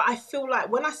 But I feel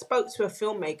like when I spoke to a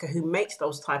filmmaker who makes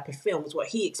those type of films, what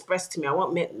he expressed to me, I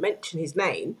won't mention his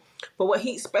name, but what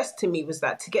he expressed to me was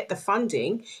that to get the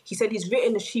funding, he said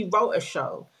she wrote a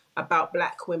show about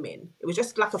Black women. It was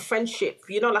just like a friendship,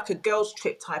 like a girls'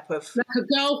 trip type of... Like a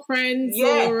girlfriend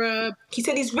or... He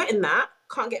said he's written that,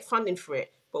 can't get funding for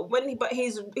it. But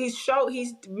his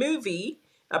movie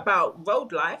about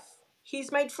road life,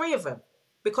 he's made 3 of them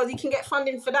because he can get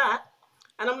funding for that.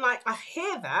 And I'm like, I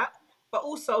hear that, but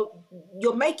also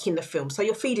you're making the film, so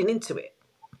you're feeding into it.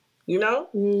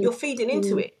 You're feeding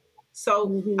into it.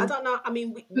 So I don't know. I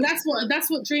mean, that's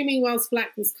what Dreaming Whilst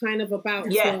Black was kind of about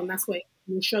as well, and that's what it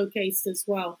showcased as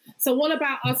well. So what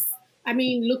about us? I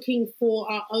mean, looking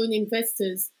for our own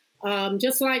investors,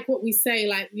 just like what we say,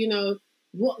 like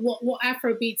what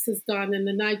Afrobeats has done and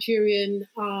the Nigerian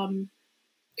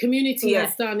community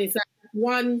has done is that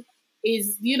one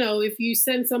is, if you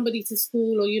send somebody to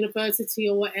school or university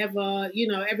or whatever,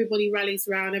 everybody rallies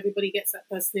around, everybody gets that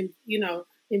person,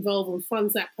 involved and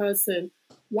funds that person.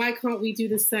 Why can't we do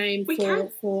the same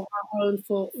for our own?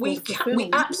 We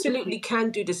absolutely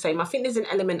can do the same. I think there's an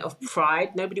element of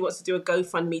pride. Nobody wants to do a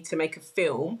GoFundMe to make a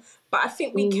film, but I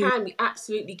think we can. We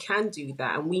absolutely can do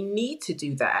that, and we need to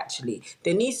do that. Actually,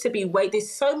 there needs to be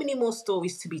there's so many more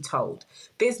stories to be told.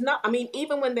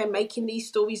 Even when they're making these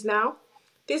stories now,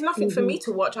 there's nothing for me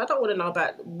to watch. I don't want to know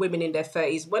about women in their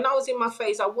 30s. When I was in my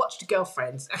 30s, I watched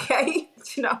Girlfriends. Okay,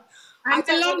 I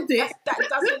loved it.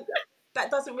 That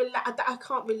doesn't relate. I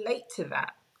can't relate to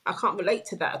that. I can't relate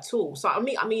to that at all. So I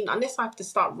mean, unless I have to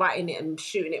start writing it and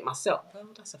shooting it myself, well,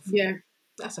 that's a fool. Yeah,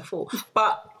 that's a fool.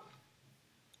 But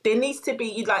there needs to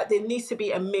be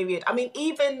a myriad. I mean,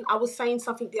 even I was saying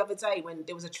something the other day when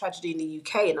there was a tragedy in the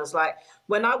UK, and I was like,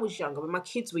 when I was younger, when my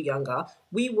kids were younger,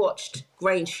 we watched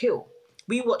Grange Hill.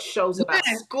 We watched shows about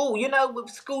school, with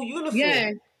school uniform.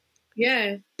 Yeah.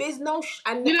 Yeah. There's no...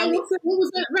 what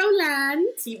was it? Roland.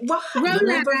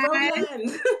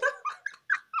 Roland.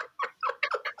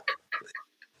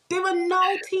 There are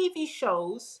no TV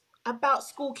shows about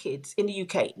school kids in the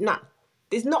UK. None.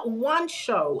 There's not one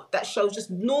show that shows just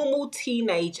normal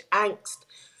teenage angst.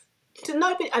 To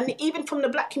nobody, and even from the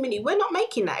Black community, we're not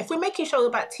making that. If we're making shows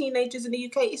about teenagers in the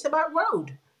UK, it's about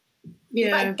road. Yeah.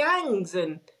 It's about gangs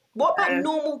and... What about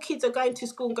normal kids are going to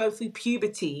school and going through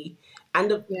puberty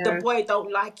and the boy don't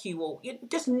like you, or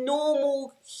just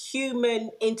normal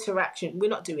human interaction? We're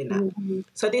not doing that.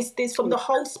 So there's from the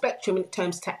whole spectrum in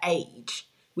terms to age,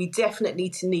 we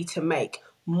definitely need to make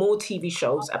more TV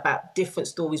shows about different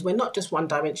stories. We're not just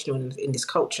one-dimensional in this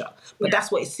culture, but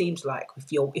that's what it seems like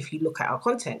if you look at our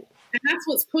content. And that's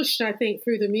what's pushed, I think,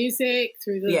 through the music,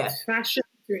 through the fashion,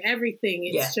 through everything.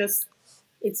 It's just...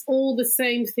 It's all the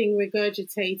same thing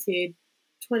regurgitated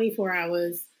 24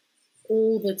 hours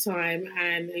all the time,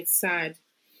 and it's sad.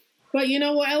 But you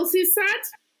know what else is sad?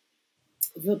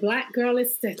 The Black girl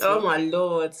aesthetic. Oh, my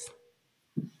Lord.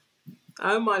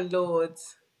 Oh, my Lord.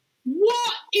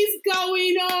 What is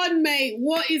going on, mate?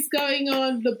 What is going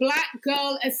on? The Black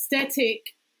girl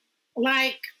aesthetic.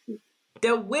 Like...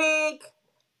 The wig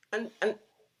and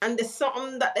the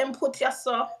something that them put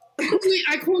yourself.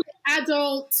 I call it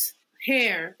adult...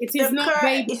 hair. It is not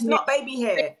baby. It's not baby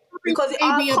hair because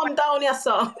it'll come down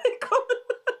yourself.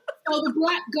 So the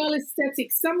Black girl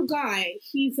aesthetic. Some guy.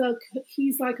 He's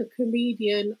like a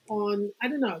comedian on. I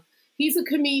don't know. He's a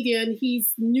comedian.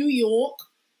 He's New York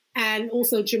and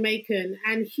also Jamaican,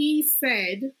 and he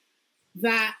said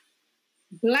that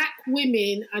Black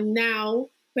women are now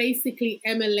basically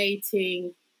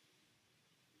emulating.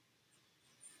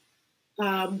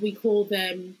 We call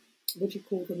them. What do you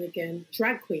call them again?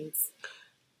 Drag queens.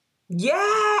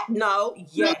 Yeah. No.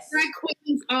 Yes. Drag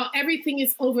queens everything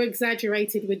is over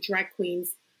exaggerated with drag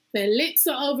queens. Their lips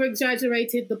are over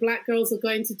exaggerated. The Black girls are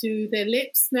going to do their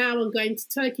lips now and going to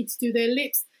Turkey to do their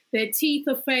lips. Their teeth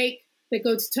are fake. They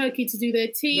go to Turkey to do their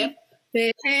teeth. Yep.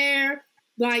 Their hair.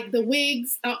 Like the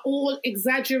wigs are all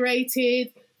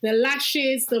exaggerated, the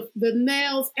lashes, the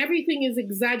nails, everything is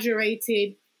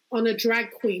exaggerated on a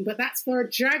drag queen. But that's for a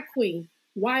drag queen.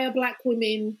 Why are black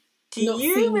women Do not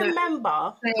you seeing that?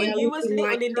 remember They when are you was looking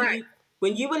little like in the drag.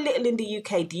 when you were little in the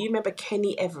UK? Do you remember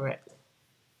Kenny Everett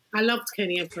I loved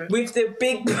Kenny Everett. with the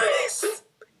big breasts?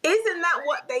 Isn't that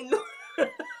what they look?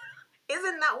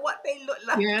 Isn't that what they look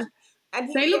like? Yeah.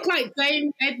 And They look like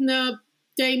Dame Edna.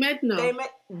 they met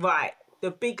right,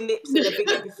 the big lips and the big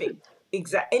everything.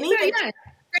 Exactly, and even Yeah.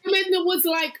 Dame Edna was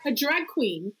like a drag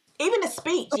queen. even the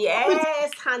speech,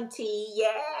 yes, Hunty,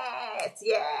 yes,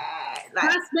 yeah, like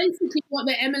That's basically what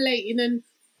they're emulating. And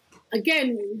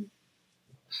again,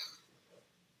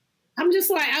 I'm just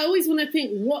like, I always want to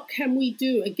think, what can we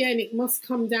do? Again, it must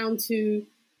come down to,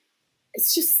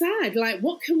 it's just sad. Like,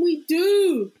 what can we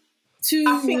do I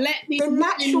to think let these the women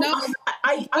natural. know that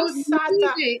we I'm don't sad need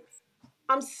that it?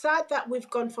 I'm sad that we've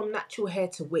gone from natural hair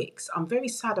to wigs. I'm very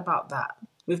sad about that.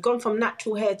 We've gone from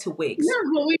natural hair to wigs. No,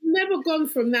 but we've never gone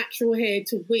from natural hair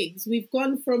to wigs. We've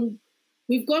gone from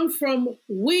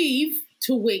weave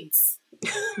to wigs.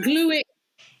 Glue it.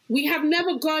 We have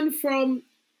never gone from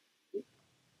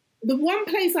the one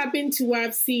place I've been to where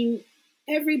I've seen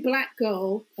every black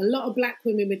girl, a lot of black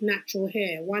women with natural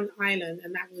hair, one island,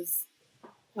 and that was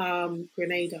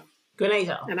Grenada.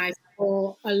 Grenada. And I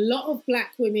saw a lot of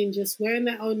black women just wearing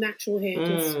their own natural hair,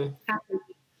 just happily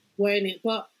wearing it.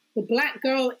 But the black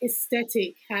girl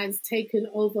aesthetic has taken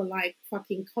over like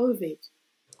fucking COVID.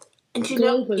 And you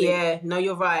globally. know, yeah, no,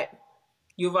 you're right.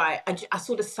 You're right. And I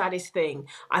saw the saddest thing.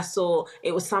 I saw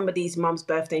it was somebody's mum's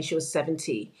birthday and she was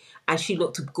 70 and she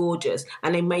looked gorgeous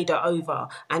and they made her over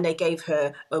and they gave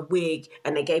her a wig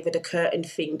and they gave her the curtain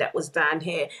thing that was down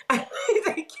here and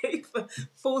they gave her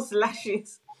false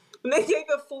lashes. And they gave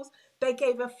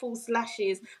her false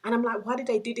lashes and I'm like, why did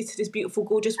they do this to this beautiful,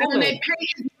 gorgeous woman? And they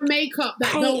painted makeup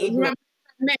that don't match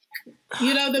the neck.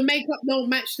 You know, the makeup don't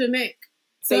match the neck.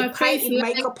 So they painted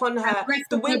makeup on her.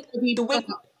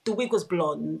 The wig was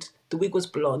blonde. The wig was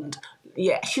blonde.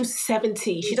 Yeah, she was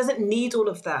 70. She doesn't need all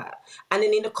of that. And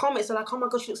then in the comments, they're like, oh my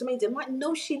God, she looks amazing. I'm like,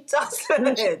 no, she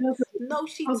doesn't. No,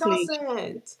 she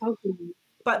doesn't. Ugly.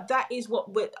 But that is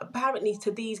what we're, apparently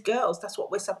to these girls, that's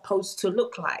what we're supposed to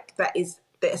look like. That is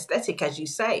the aesthetic, as you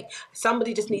say. Someone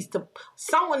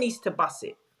needs to bust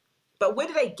it. But where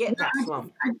do they get that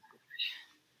from?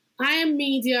 I am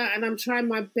media and I'm trying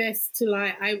my best to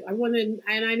I want to,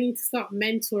 and I need to start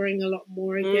mentoring a lot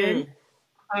more again.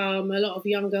 A lot of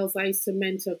young girls I used to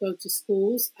mentor go to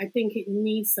schools. I think it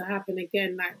needs to happen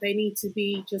again. Like they need to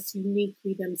be just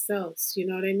uniquely themselves. You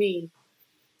know what I mean?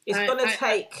 It's going to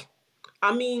take,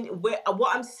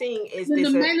 what I'm seeing is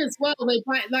the men as well. They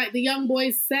like the young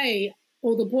boys say,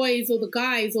 or the boys or the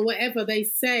guys or whatever they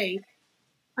say,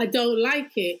 I don't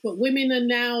like it. But women are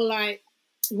now like,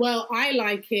 well, I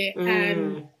like it,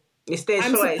 and it's their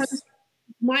choice.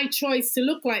 My choice to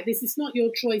look like this. It's not your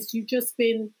choice. You've just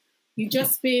been, you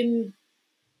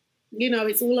know,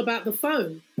 it's all about the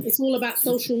phone. It's all about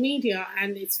social media,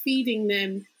 and it's feeding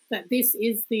them that this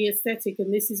is the aesthetic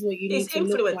and this is what you need to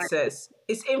look like.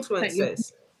 It's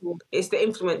influencers. It's the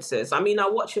influencers. I mean, I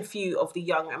watch a few of the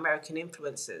young American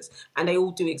influencers, and they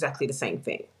all do exactly the same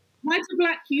thing. Why do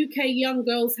black UK young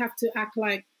girls have to act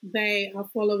like they are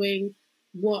following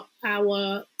what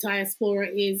our diaspora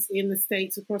is in the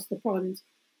States across the pond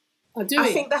are doing?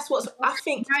 I think that's what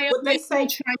they say.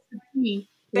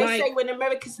 They say when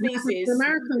America sneezes,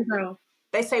 American girl.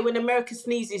 They say when America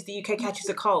sneezes, the UK catches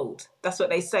a cold. That's what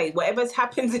they say. Whatever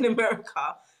happens in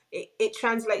America, it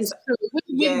translates.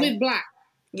 With black.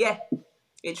 Yeah,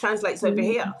 it translates over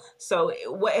here. So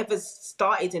whatever's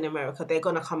started in America, they're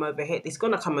gonna come over here. It's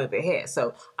gonna come over here.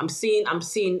 So I'm seeing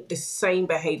the same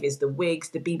behaviors: the wigs,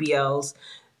 the BBLs,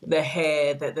 the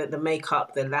hair, the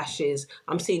makeup, the lashes.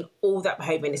 I'm seeing all that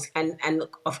behavior, and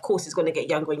of course, it's gonna get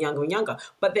younger and younger and younger.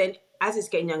 But then, as it's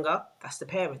getting younger, that's the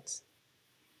parents.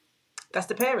 That's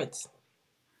the parents.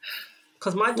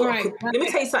 Because my daughter let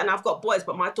me tell you something. I've got boys,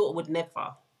 but my daughter would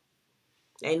never.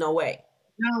 Ain't no way.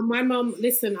 No, my mom,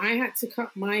 listen, I had to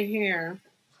cut my hair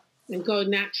and go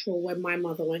natural when my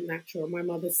mother went natural. My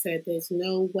mother said, there's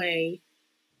no way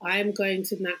I'm going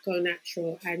to not go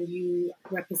natural and you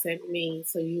represent me,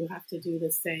 so you have to do the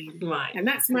same. Right. And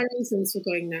that's my reasons for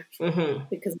going natural.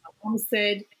 Because my mom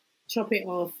said, chop it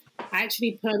off. I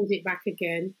actually permed it back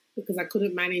again because I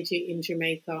couldn't manage it in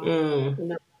Jamaica.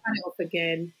 And I cut it off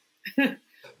again.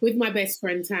 With my best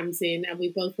friend Tamsin, and we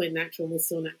both went natural, and we're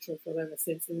still natural forever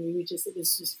since. And it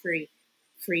was just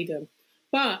freedom.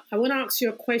 But I want to ask you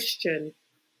a question.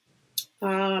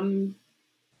 What's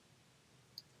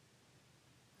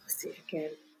it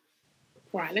again?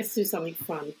 Right, let's do something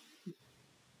fun.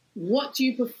 What do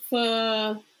you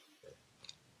prefer?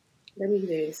 Let me do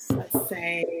this. Let's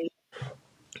say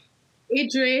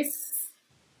Idris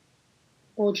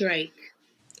or Drake.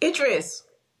 Idris.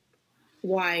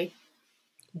 Why?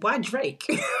 Why Drake?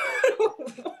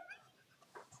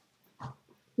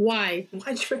 Why?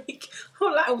 Why Drake?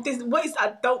 What is?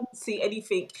 I don't see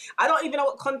anything. I don't even know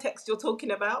what context you're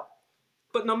talking about.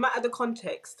 But no matter the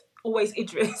context, always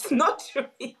Idris, not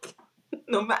Drake.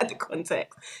 No matter the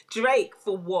context, Drake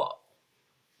for what?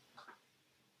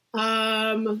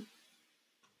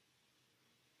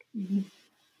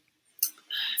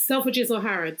 Selfridges or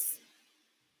Harrods?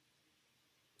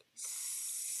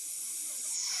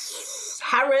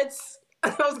 Harrods.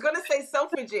 I was gonna say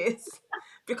Selfridges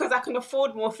because I can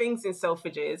afford more things in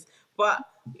Selfridges, but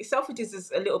Selfridges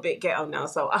is a little bit ghetto now,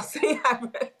 so I'll say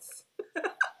Harrods.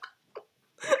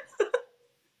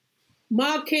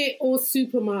 Market or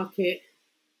supermarket?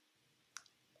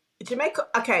 Jamaica.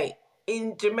 Okay,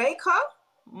 in Jamaica,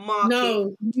 market.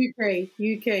 No,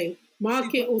 UK.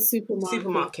 Market or supermarket?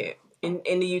 Supermarket. In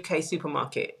the UK,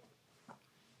 supermarket.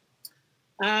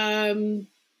 I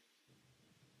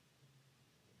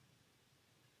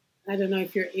don't know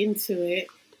if you're into it.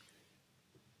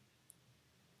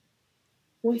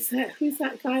 What's that? Who's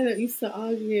that guy that used to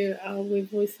argue with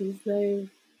voices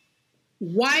name?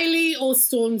 Wiley or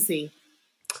Stormzy?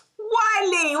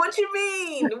 Wiley, what do you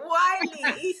mean?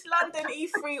 Wiley, East London,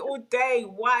 E3 all day.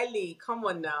 Wiley, come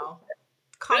on now.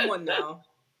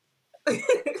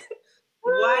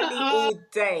 Wiley all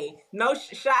day. No,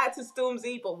 shout out to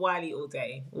Stormzy, but Wiley all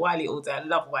day. I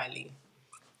love Wiley.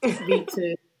 Me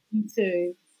too.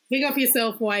 Big up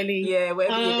yourself, Wiley. Yeah,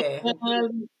 wherever you're there.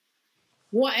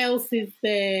 What else is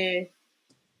there?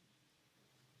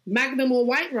 Magnum or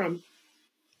White Rum?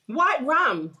 White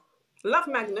Rum. Love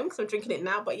Magnum because I'm drinking it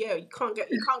now, but yeah, you can't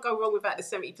go wrong without the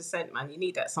 70%, man. You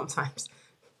need that sometimes.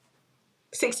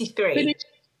 63.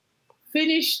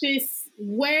 Finish this.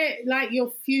 Where, like,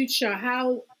 your future?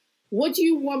 What do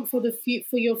you want for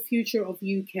your future of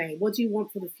UK? What do you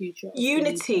want for the future? Of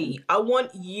unity. I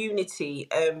want unity.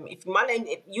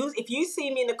 If you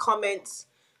see me in the comments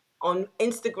on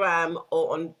Instagram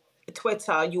or on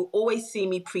Twitter, you'll always see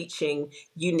me preaching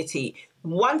unity.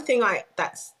 One thing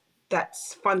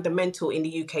that's fundamental in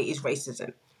the UK is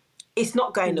racism. It's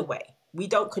not going away.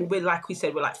 We're like we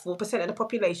said, we're like 4% of the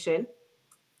population.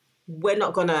 We're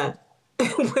not gonna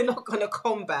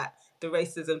combat the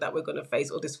racism that we're gonna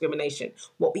face or discrimination.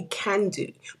 What we can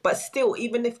do, but still,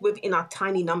 even if within our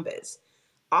tiny numbers,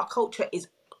 our culture is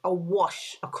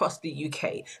awash across the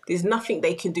UK. There's nothing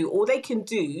they can do. All they can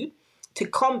do to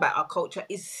combat our culture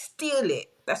is steal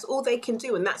it. That's all they can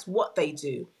do, and that's what they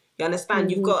do. You understand?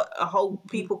 You've got a whole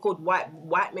people called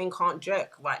white men can't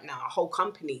jerk right now. A whole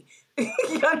company.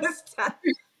 You understand?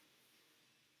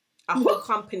 A whole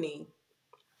company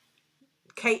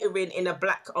catering in a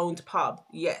black-owned pub.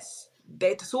 Yes,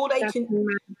 that's all they can.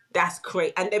 That's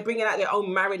great, and they're bringing out their own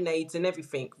marinades and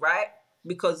everything, right?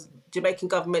 Because Jamaican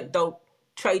government don't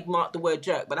trademark the word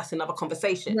jerk, but that's another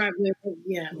conversation. Right.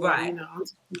 Yeah. Right. You know,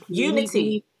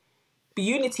 unity,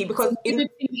 because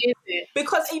unity is it?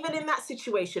 Because even in that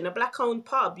situation, a black-owned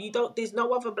pub, there's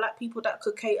no other black people that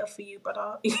could cater for you, but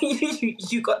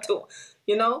you got to,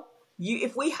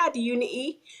 if we had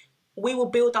unity, we will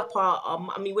build up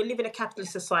we live in a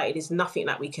capitalist society. There's nothing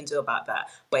that we can do about that.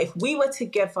 But if we were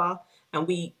together and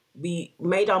we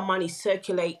made our money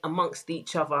circulate amongst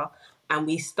each other and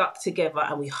we stuck together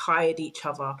and we hired each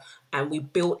other and we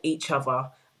built each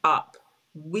other up,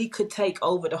 we could take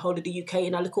over the whole of the UK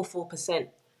in a little 4%.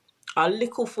 A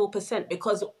little 4%,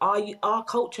 because our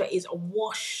culture is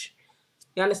awash.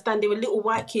 You understand? There are little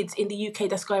white kids in the UK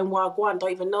that's going Wagwan,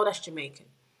 don't even know that's Jamaican.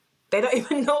 They don't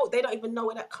even know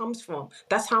where that comes from.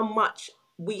 That's how much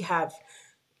we have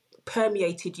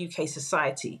permeated UK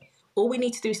society. All we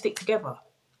need to do is stick together.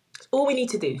 That's all we need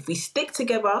to do. If we stick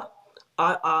together,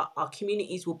 our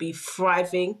communities will be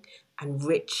thriving and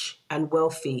rich and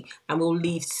wealthy, and we'll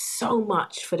leave so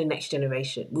much for the next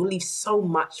generation. We'll leave so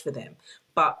much for them.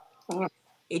 But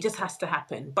it just has to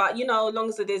happen. But, as long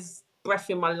as there's breath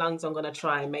in my lungs, I'm going to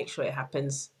try and make sure it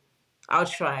happens. I'll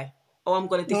try. Or I'm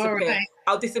going to disappear. Right.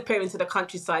 I'll disappear into the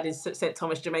countryside in St.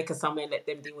 Thomas, Jamaica somewhere and let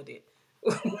them deal with it.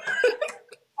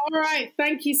 All right.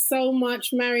 Thank you so much,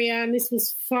 Marianne. This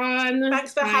was fun.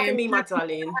 Thanks for having me, my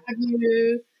darling. Have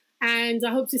you. And I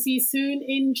hope to see you soon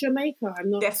in Jamaica.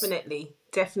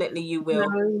 Definitely you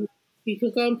will. You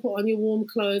could go and put on your warm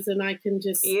clothes and I can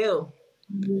just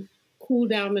cool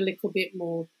down a little bit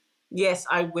more. Yes,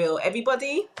 I will.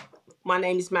 Everybody, my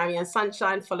name is Marianne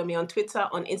Sunshine. Follow me on Twitter,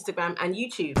 on Instagram and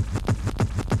YouTube.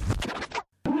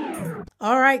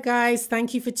 All right, guys,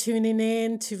 thank you for tuning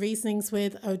in to Reasonings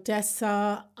with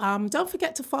Odessa. Don't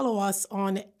forget to follow us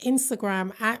on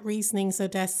Instagram at Reasonings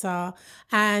Odessa.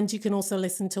 And you can also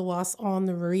listen to us on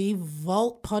the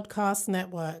Revolt Podcast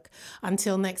Network.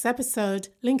 Until next episode,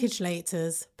 linkage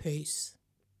laters. Peace.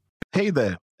 Hey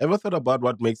there, ever thought about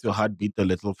what makes your heart beat a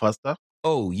little faster?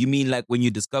 Oh, you mean like when you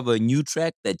discover a new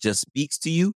track that just speaks to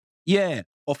you? Yeah,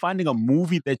 or finding a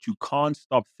movie that you can't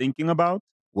stop thinking about?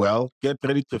 Well, get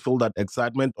ready to feel that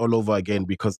excitement all over again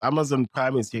because Amazon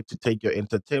Prime is here to take your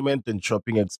entertainment and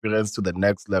shopping experience to the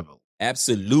next level.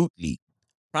 Absolutely.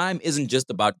 Prime isn't just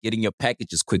about getting your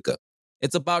packages quicker.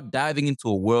 It's about diving into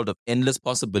a world of endless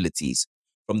possibilities,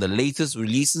 from the latest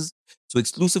releases to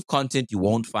exclusive content you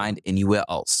won't find anywhere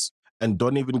else. And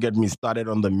don't even get me started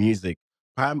on the music.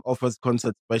 Prime offers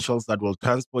concert specials that will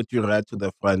transport you right to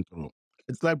the front row.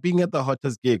 It's like being at the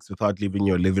hottest gigs without leaving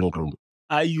your living room.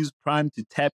 I use Prime to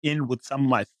tap in with some of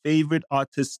my favorite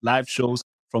artists' live shows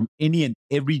from any and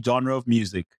every genre of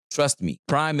music. Trust me,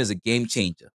 Prime is a game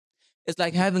changer. It's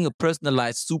like having a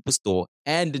personalized superstore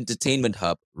and entertainment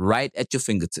hub right at your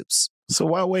fingertips. So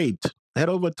why wait? Head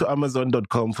over to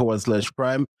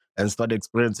amazon.com/prime and start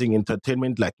experiencing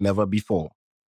entertainment like never before.